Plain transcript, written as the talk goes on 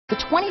The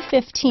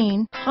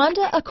 2015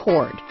 Honda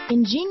Accord.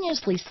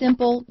 Ingeniously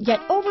simple, yet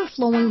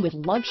overflowing with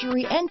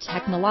luxury and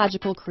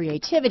technological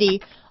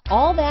creativity,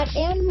 all that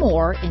and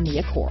more in the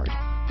Accord.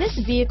 This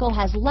vehicle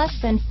has less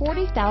than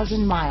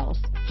 40,000 miles.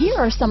 Here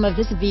are some of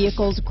this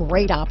vehicle's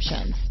great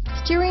options: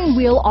 steering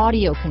wheel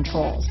audio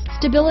controls,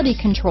 stability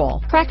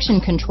control,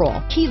 traction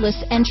control,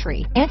 keyless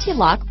entry,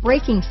 anti-lock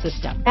braking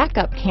system,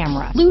 backup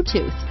camera,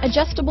 Bluetooth,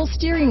 adjustable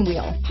steering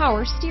wheel,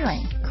 power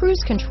steering,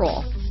 cruise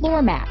control,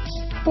 floor mats,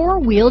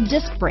 four-wheel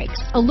disc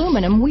brakes,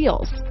 aluminum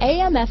wheels,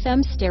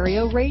 AM/FM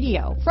stereo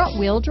radio,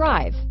 front-wheel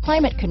drive,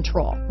 climate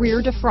control,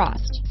 rear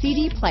defrost,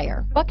 CD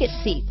player, bucket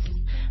seats.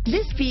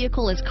 This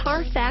vehicle is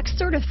Carfax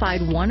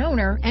certified one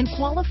owner and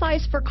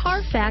qualifies for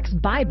Carfax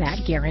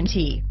buyback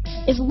guarantee.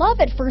 Is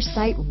love at first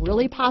sight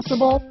really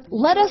possible?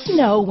 Let us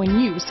know when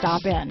you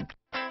stop in.